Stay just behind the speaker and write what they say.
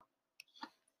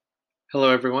Hello,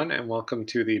 everyone, and welcome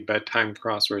to the Bedtime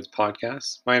Crosswords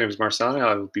podcast. My name is Marsana.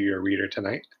 I will be your reader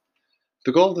tonight.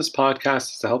 The goal of this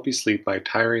podcast is to help you sleep by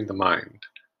tiring the mind.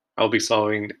 I'll be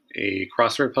solving a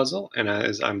crossword puzzle, and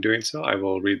as I'm doing so, I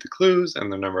will read the clues and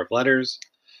the number of letters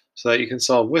so that you can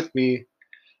solve with me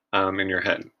in your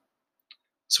head.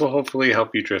 This will hopefully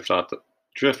help you drift off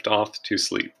to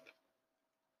sleep.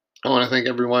 I want to thank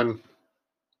everyone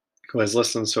who has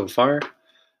listened so far.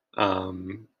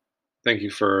 Um, Thank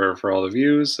you for all the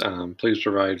views. Please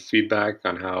provide feedback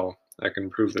on how I can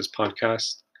improve this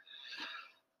podcast.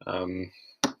 I'm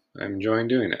enjoying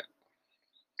doing it.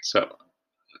 So,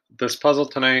 this puzzle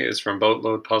tonight is from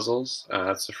Boatload Puzzles.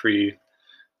 It's a free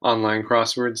online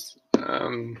crosswords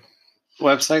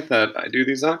website that I do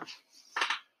these on.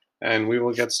 And we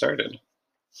will get started.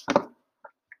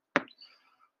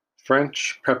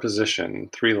 French preposition,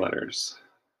 3 letters.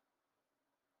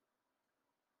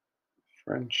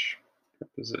 French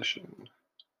preposition.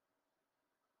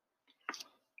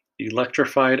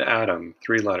 Electrified atom,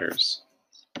 3 letters.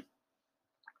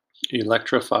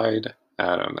 Electrified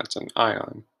atom, that's an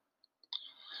ion.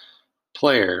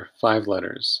 Player, 5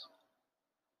 letters.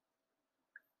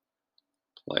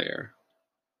 Player.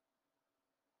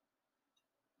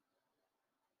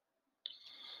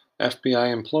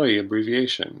 FBI employee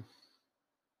abbreviation.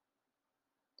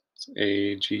 It's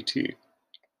AGT.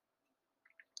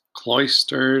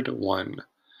 Cloistered one,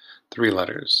 3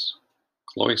 letters.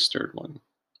 Cloistered one.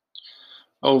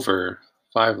 Over,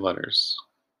 5 letters.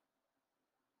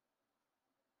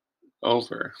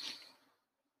 Over.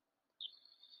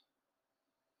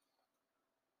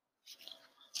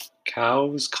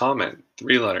 Cow's comment,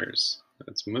 3 letters.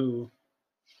 That's moo.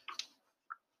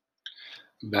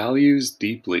 Values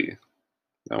deeply.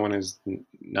 That one is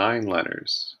 9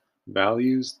 letters.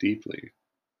 Values deeply.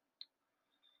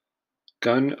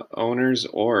 Gun owners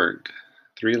org,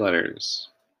 3 letters.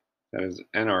 That is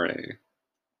NRA.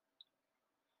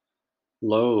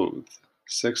 Loathe,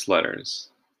 6 letters.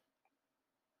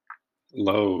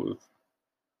 Loathe.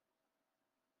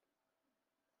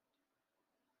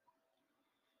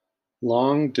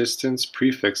 Long distance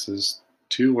prefixes,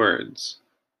 2 words.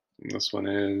 And this one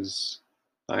is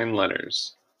 9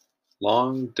 letters.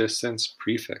 Long distance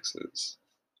prefixes.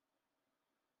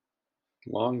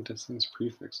 Long distance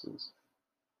prefixes.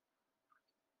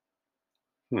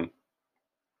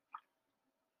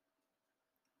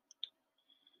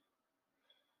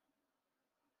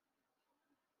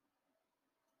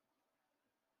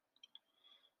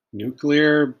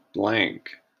 Nuclear blank.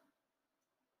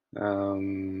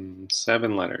 7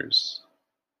 letters.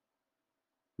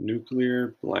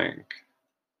 Nuclear blank.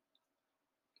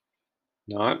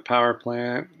 Not power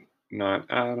plant, not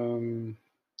atom,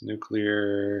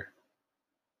 nuclear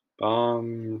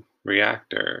bomb,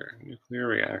 reactor, nuclear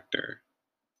reactor.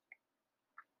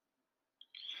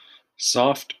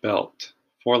 Soft belt,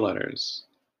 4 letters.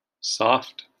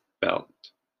 Soft belt.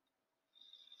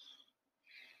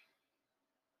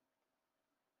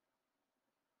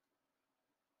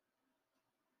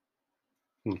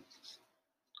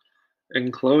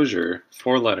 Enclosure,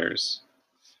 4 letters.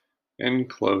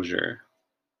 Enclosure.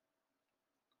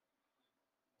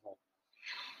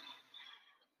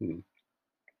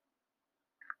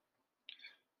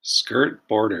 Skirt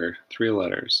border, 3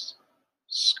 letters.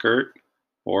 Skirt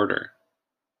border.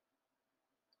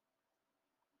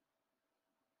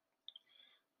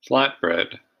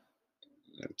 Flatbread,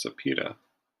 it's a pita.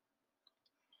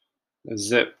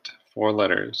 Zipped, 4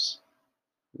 letters.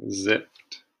 Zipped.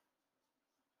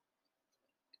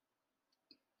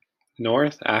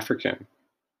 North African,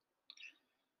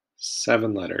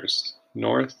 7 letters.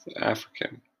 North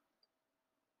African.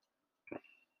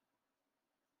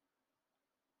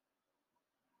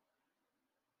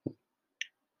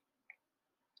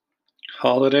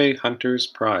 Holiday Hunter's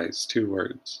Prize, 2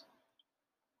 words.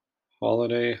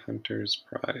 Holiday Hunter's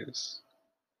Prize.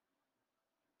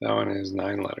 That one is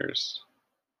 9 letters.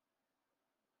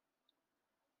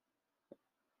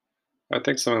 I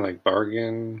think something like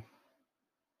bargain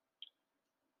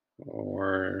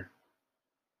or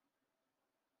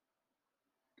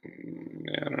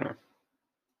I don't know.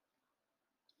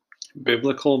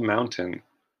 Biblical Mountain,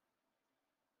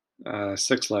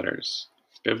 6 letters.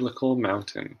 Biblical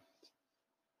Mountain.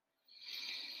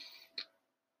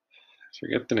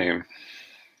 Forget the name.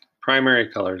 Primary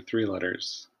color, 3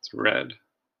 letters. It's red.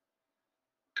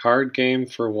 Card game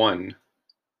for 1.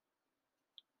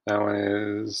 That one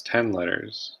is 10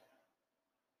 letters.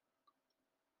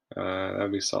 That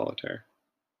would be solitaire.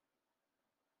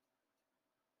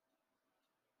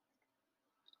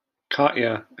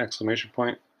 Katya! Exclamation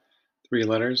point. 3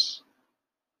 letters.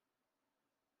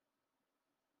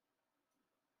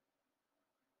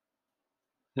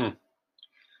 Hmm.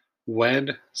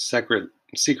 Wed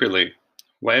secretly.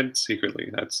 Wed secretly.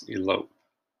 That's elope.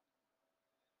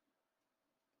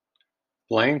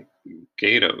 Blank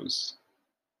gatos.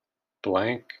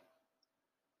 Blank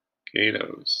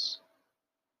gatos.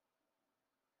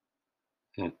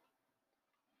 Hmm.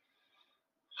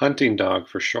 Hunting dog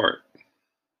for short.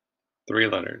 3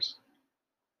 letters.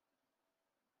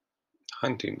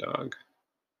 Hunting dog.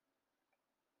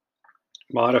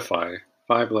 Modify.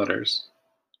 5 letters.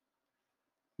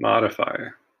 Modify.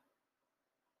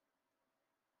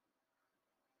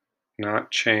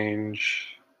 Not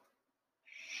change.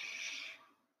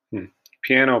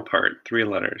 Piano part. 3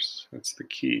 letters. That's the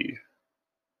key.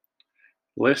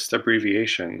 List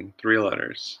abbreviation. 3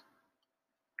 letters.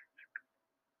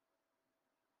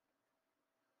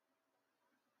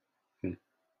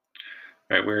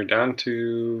 All right, we're down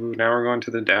to, now we're going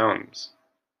to the downs.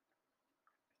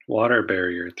 Water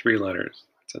barrier, 3 letters.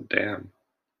 That's a dam.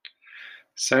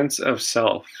 Sense of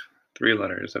self, 3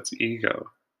 letters. That's ego.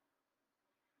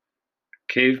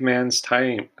 Caveman's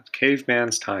time,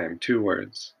 2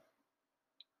 words.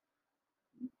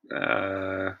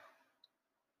 Uh,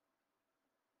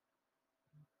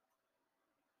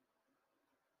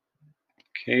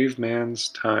 caveman's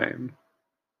time.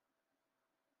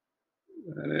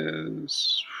 That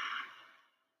is,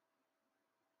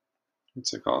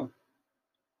 what's it called?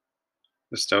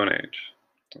 The Stone Age.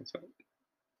 That's it.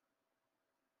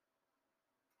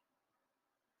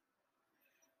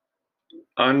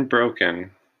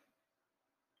 Unbroken.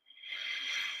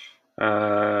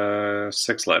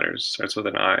 6 letters. Starts with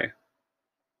an I.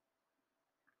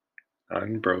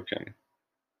 Unbroken.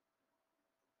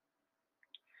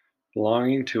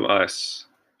 Belonging to us.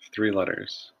 3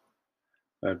 letters.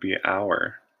 That'd be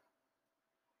our.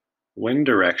 Wind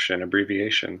direction,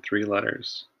 abbreviation, 3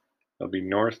 letters. That'll be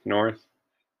north, north,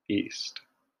 east.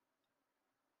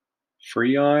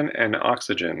 Freon and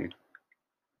oxygen,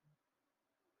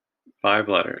 5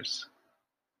 letters.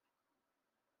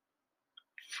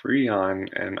 Freon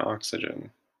and oxygen.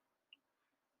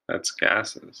 That's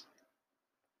gases.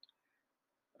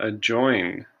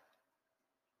 Adjoin,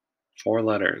 4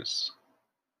 letters.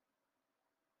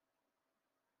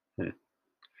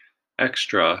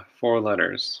 Extra, 4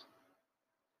 letters.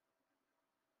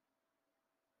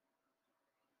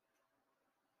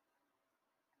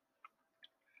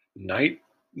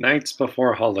 Nights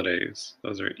before holidays.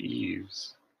 Those are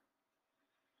eves.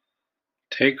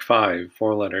 Take 5,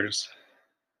 4 letters.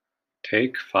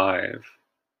 Take 5.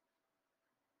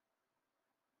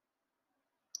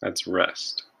 That's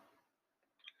rest.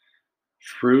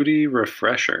 Fruity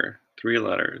refresher, 3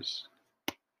 letters.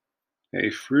 A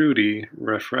fruity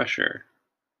refresher.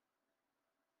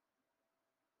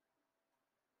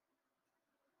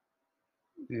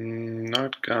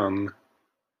 Not gum.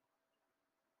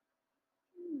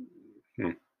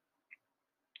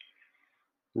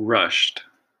 Rushed.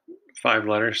 5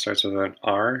 letters, starts with an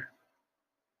R.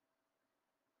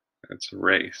 That's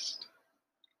raced.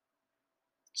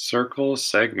 Circle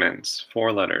segments,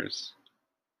 4 letters.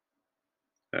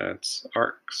 That's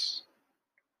arcs.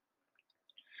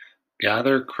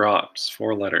 Gather crops,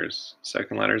 4 letters.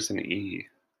 Second letter's an E.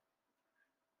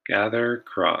 Gather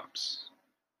crops.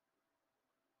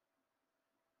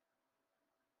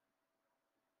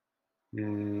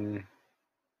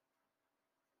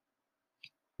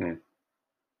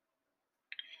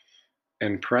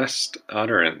 Impressed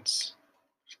utterance,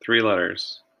 3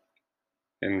 letters.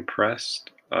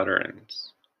 Impressed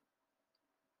utterance.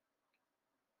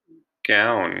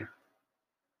 Gown,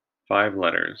 5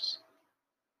 letters.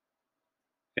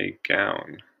 A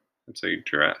gown. It's a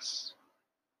dress.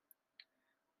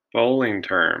 Bowling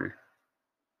term,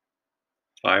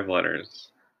 5 letters.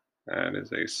 That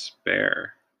is a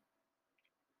spare.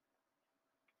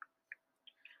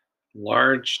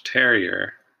 Large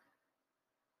terrier,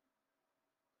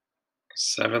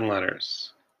 7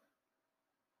 letters.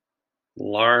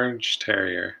 Large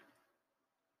terrier.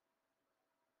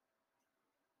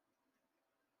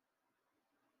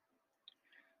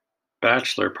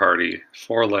 Bachelor party,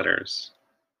 4 letters.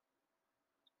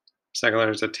 Second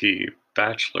letter is a T.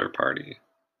 Bachelor party.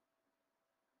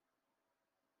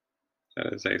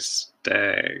 That is a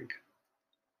stag.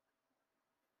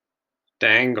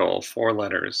 Dangle, 4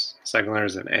 letters. Second letter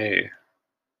is an A.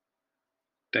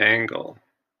 Dangle.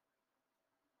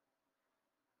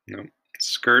 No.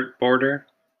 Skirt border.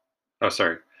 Oh,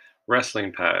 sorry.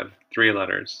 Wrestling pad, 3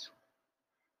 letters.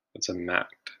 That's a mat.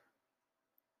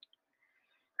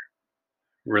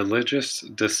 Religious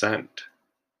descent,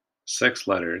 6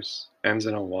 letters. Ends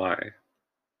in a Y.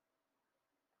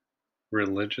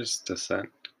 Religious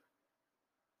descent.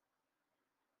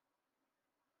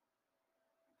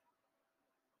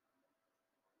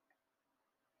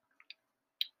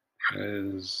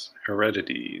 is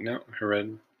heredity. No,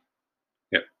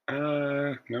 Yep.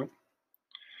 No.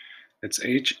 It's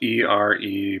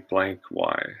HERE blank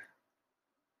Y.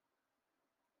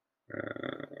 I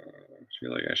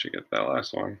feel like I should get that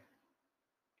last one.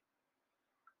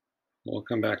 We'll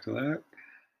come back to that.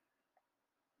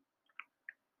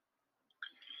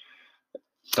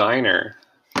 Diner,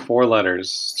 4 letters.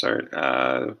 Sorry,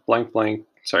 blank blank.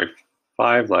 Sorry,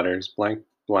 5 letters. Blank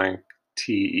blank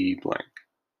TE blank.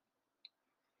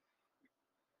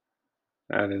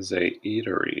 That is a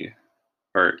eatery,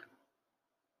 or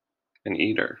an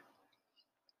eater.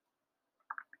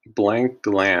 Blank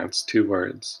glance, 2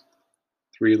 words,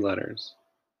 3 letters.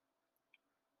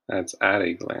 That's at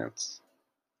a glance.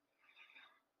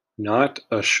 Not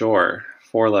ashore,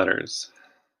 4 letters.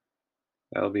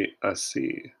 That'll be a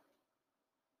C.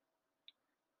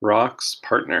 Rock's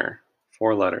partner,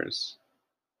 4 letters.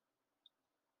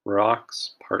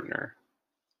 Rock's partner.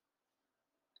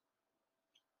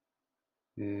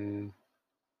 Hmm.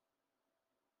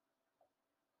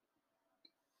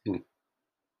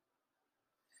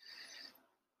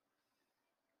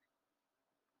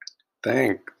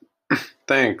 Thank,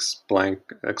 thanks,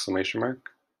 blank exclamation mark.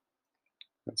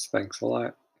 That's thanks a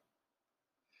lot.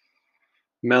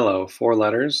 Mellow, 4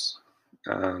 letters.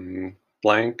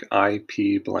 Blank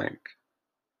IP blank.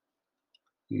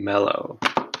 Mellow.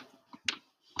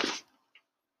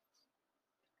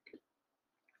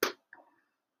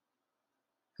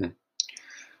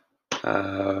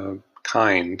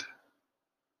 Kind.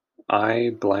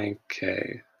 I blank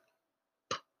K.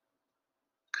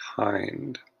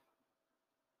 Kind.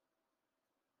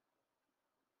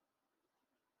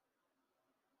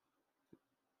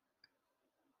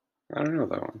 I don't know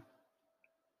that one.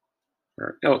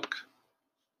 Or ilk.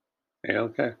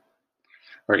 ALK.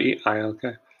 Or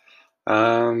EILK.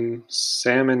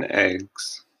 Salmon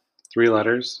eggs. 3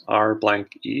 letters. R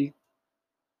blank E.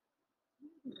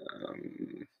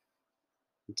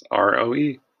 It's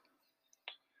ROE.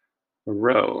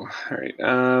 Row. All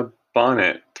right.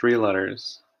 Bonnet. 3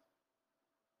 letters.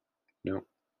 No.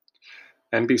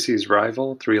 NBC's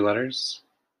rival. 3 letters.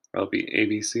 That'll be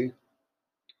ABC.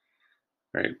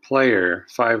 All right. Player.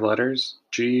 5 letters.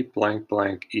 G blank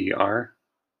blank ER.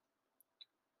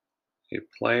 A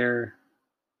player.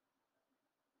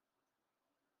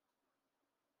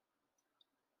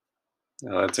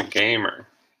 Oh, that's a gamer.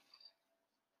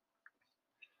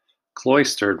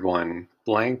 Cloistered one.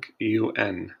 Blank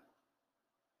UN.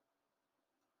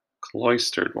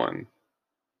 Cloistered one.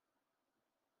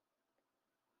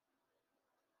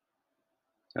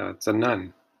 It's a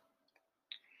nun.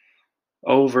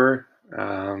 Over.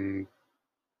 5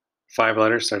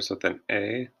 letters, starts with an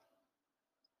A.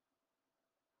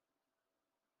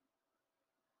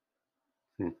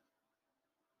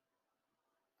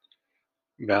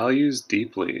 Values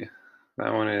deeply.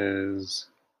 That one is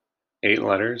 8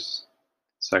 letters.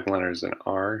 Second letter is an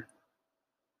R.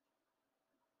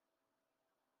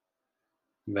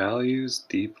 Values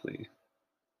deeply.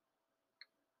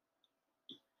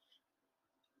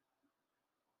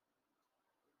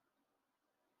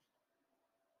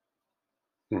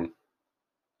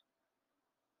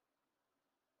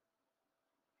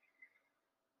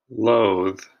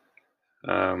 Loathe.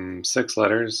 6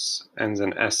 letters, ends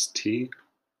in ST.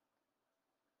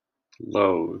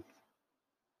 Loathe.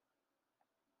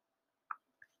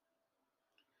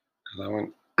 That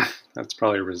one, that's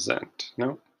probably resent.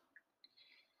 No?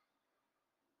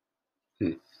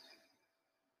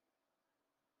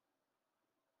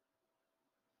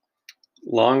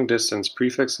 Long distance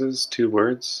prefixes, 2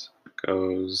 words.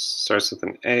 Starts with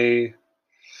an A,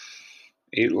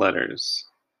 8 letters.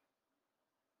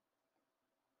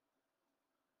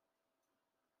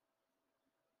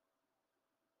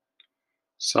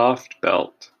 Soft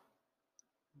belt,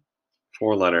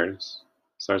 4 letters.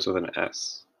 Starts with an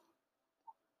S.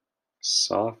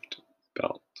 Soft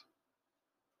belt.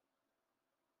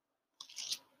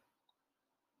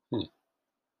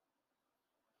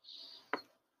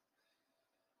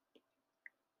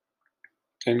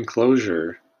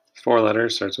 Enclosure, 4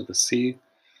 letters, starts with a C.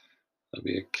 That'll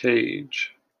be a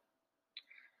cage.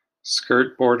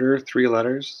 Skirt border, 3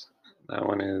 letters. That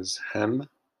one is hem.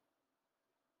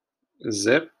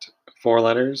 Zipped, 4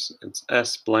 letters. It's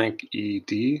S blank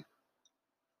ED.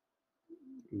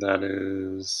 That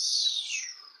is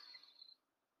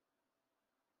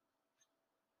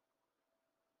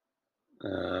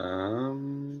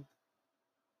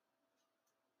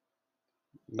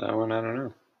that one I don't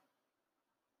know.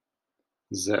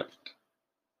 Zipped.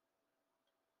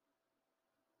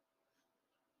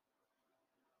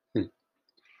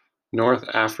 North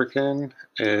African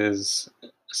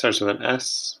starts with an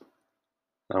S.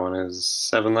 That one is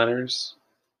 7 letters.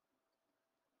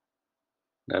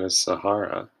 That is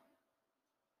Sahara.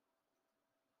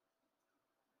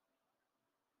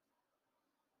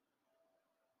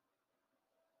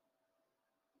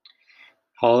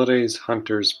 Holiday's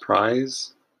Hunter's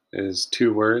Prize is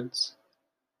 2 words.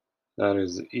 That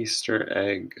is Easter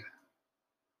egg.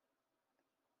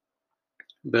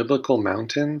 Biblical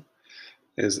Mountain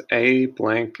is A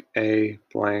blank A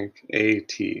blank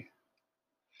A-T.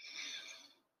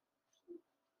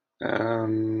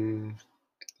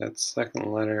 That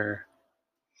second letter,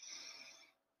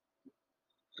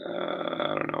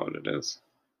 I don't know what it is.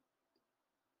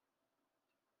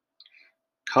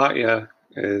 Katya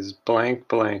is blank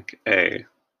blank A.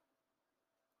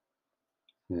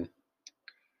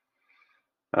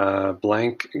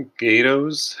 Blank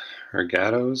Gatos or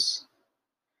Gatos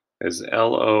is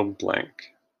L-O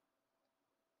blank.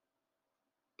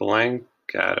 Blank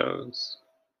Gatos.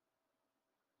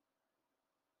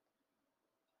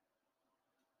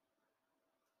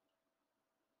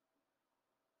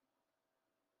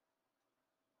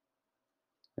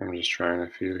 I'm just trying a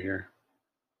few here.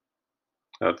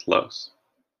 That's Los.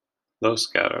 Los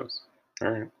Gatos. All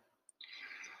right.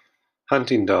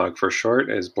 Hunting dog for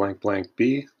short is blank blank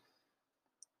B.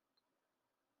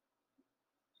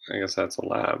 I guess that's a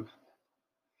lab.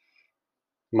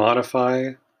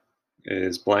 Modify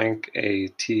is blank A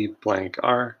T blank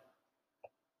R.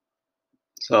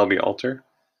 So that'll be alter.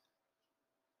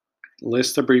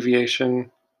 List abbreviation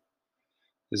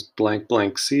is blank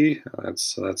blank C.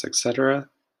 That's etc. etc.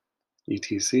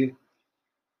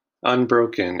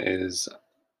 Unbroken is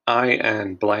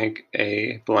IN blank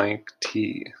A blank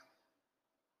T.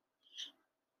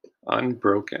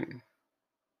 Unbroken.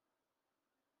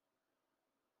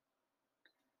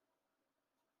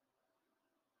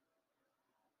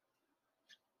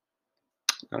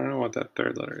 I don't know what that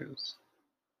third letter is.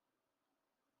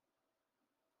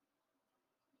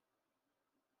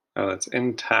 Oh, that's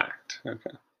intact.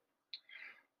 Okay.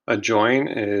 Adjoin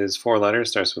is 4 letters,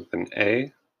 starts with an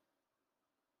A.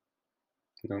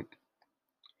 No.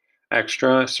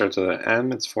 Extra starts with an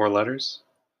M, it's 4 letters.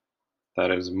 That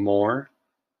is more.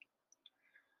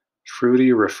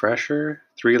 Fruity refresher,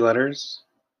 3 letters.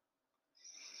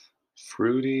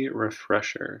 Fruity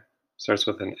refresher starts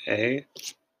with an A.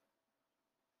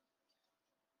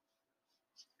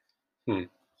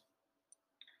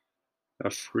 A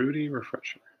fruity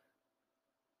refresher.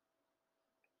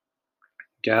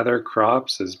 Gather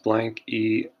crops is blank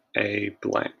E A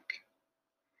blank.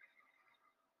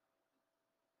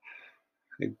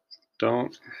 I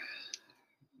don't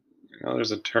know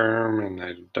there's a term and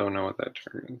I don't know what that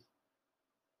term is.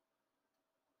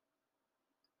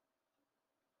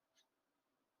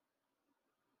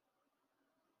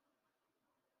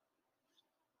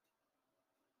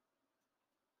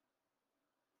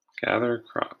 Gather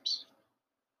crops.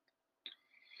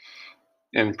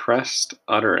 Impressed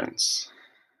utterance.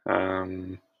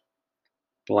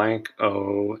 Blank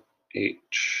O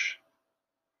H.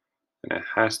 And it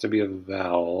has to be a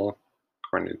vowel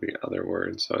according to the other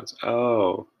word. So it's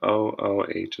O. O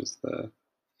H is the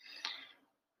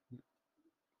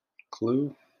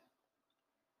clue.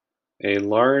 A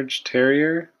large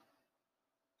terrier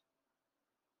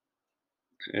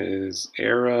is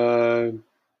Airedale.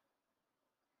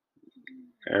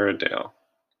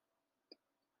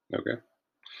 Okay.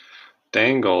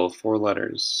 Dangle, 4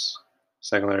 letters.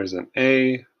 Second letter is an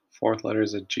A, fourth letter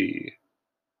is a G.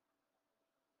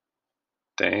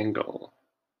 Dangle.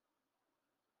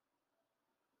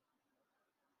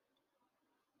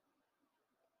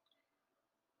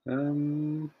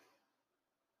 Um,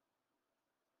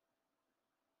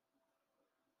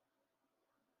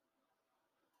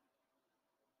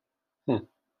 hmm.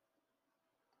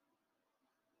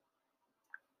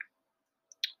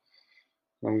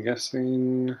 I'm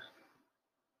guessing.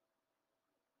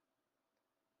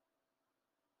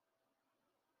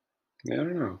 Yeah, I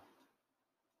don't know.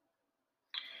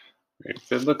 Right.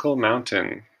 Biblical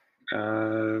mountain.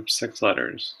 6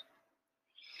 letters.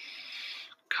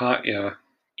 Katya.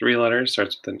 3 letters,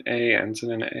 starts with an A, ends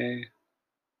in an A.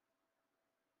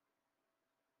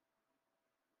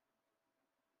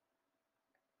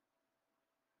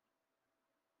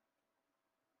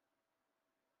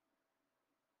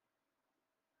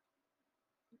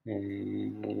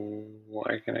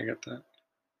 Why can I get that?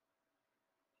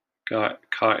 Got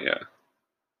Katya.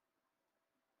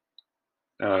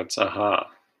 It's aha.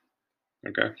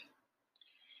 Okay.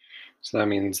 So that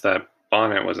means that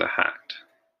bonnet was a hat.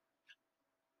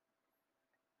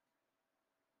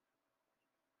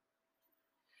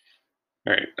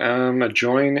 All right.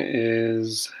 Adjoin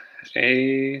is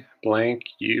A blank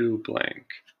U blank.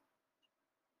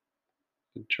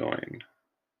 Join.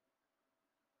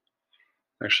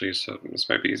 Actually, so this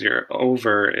might be easier.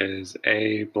 Over is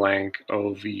A blank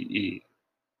OVE.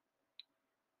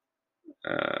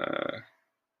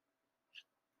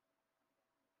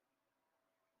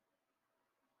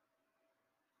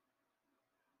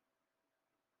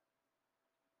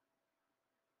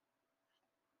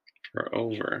 For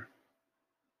over.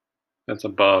 That's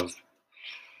above.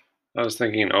 I was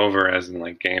thinking over as in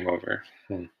like game over.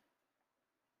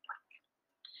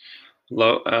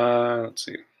 Low. Let's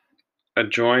see. A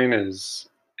join is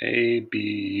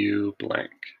ABU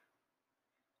blank.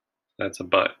 That's a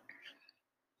but.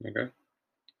 Okay.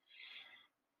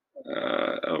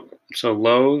 So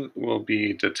low will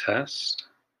be detest,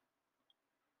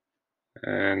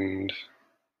 and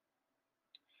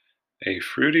a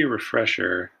fruity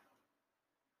refresher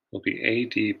will be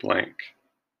AD blank.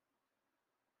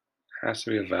 Has to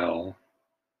be a vowel.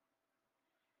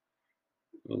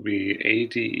 Will be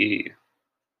ADE.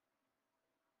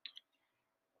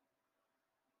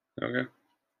 Okay.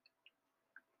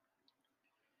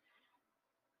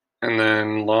 And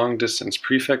then long distance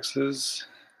prefixes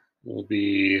will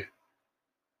be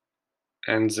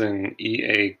ends in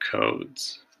EA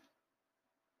codes.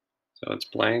 So it's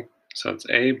blank. So it's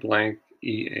A blank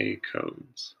EA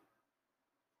codes.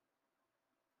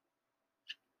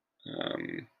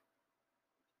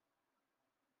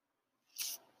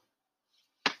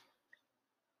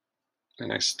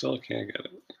 And I still can't get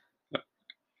it.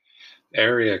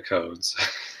 Area codes.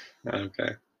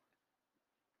 Okay.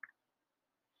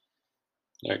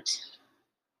 Next.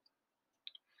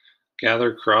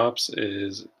 Gather crops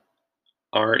is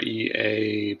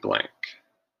REA blank.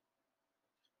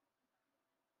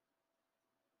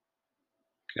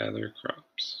 Gather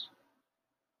crops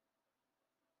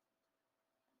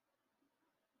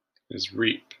is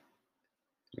reap.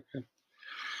 Okay.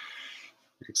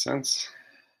 Makes sense.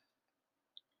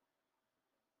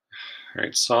 All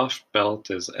right, soft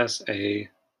belt is SAS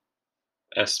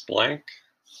blank.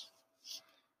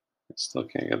 I still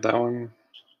can't get that one.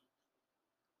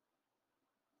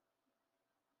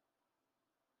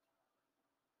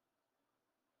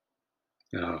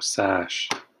 Oh, sash.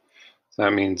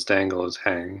 That means dangle is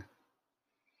hang.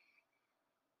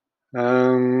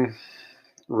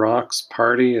 Rocks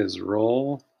party is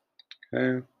roll.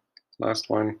 Okay, last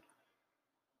one.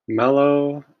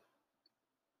 Mellow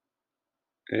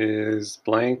is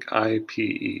blank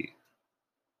IPE.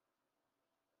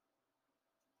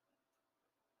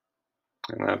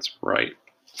 And that's right.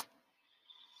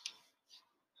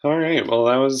 All right, well,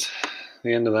 that was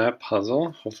the end of that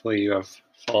puzzle. Hopefully you have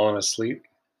fallen asleep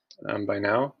by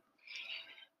now.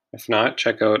 If not,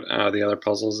 check out the other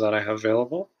puzzles that I have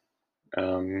available.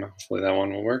 Hopefully that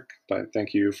one will work. But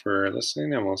thank you for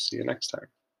listening, and we'll see you next time.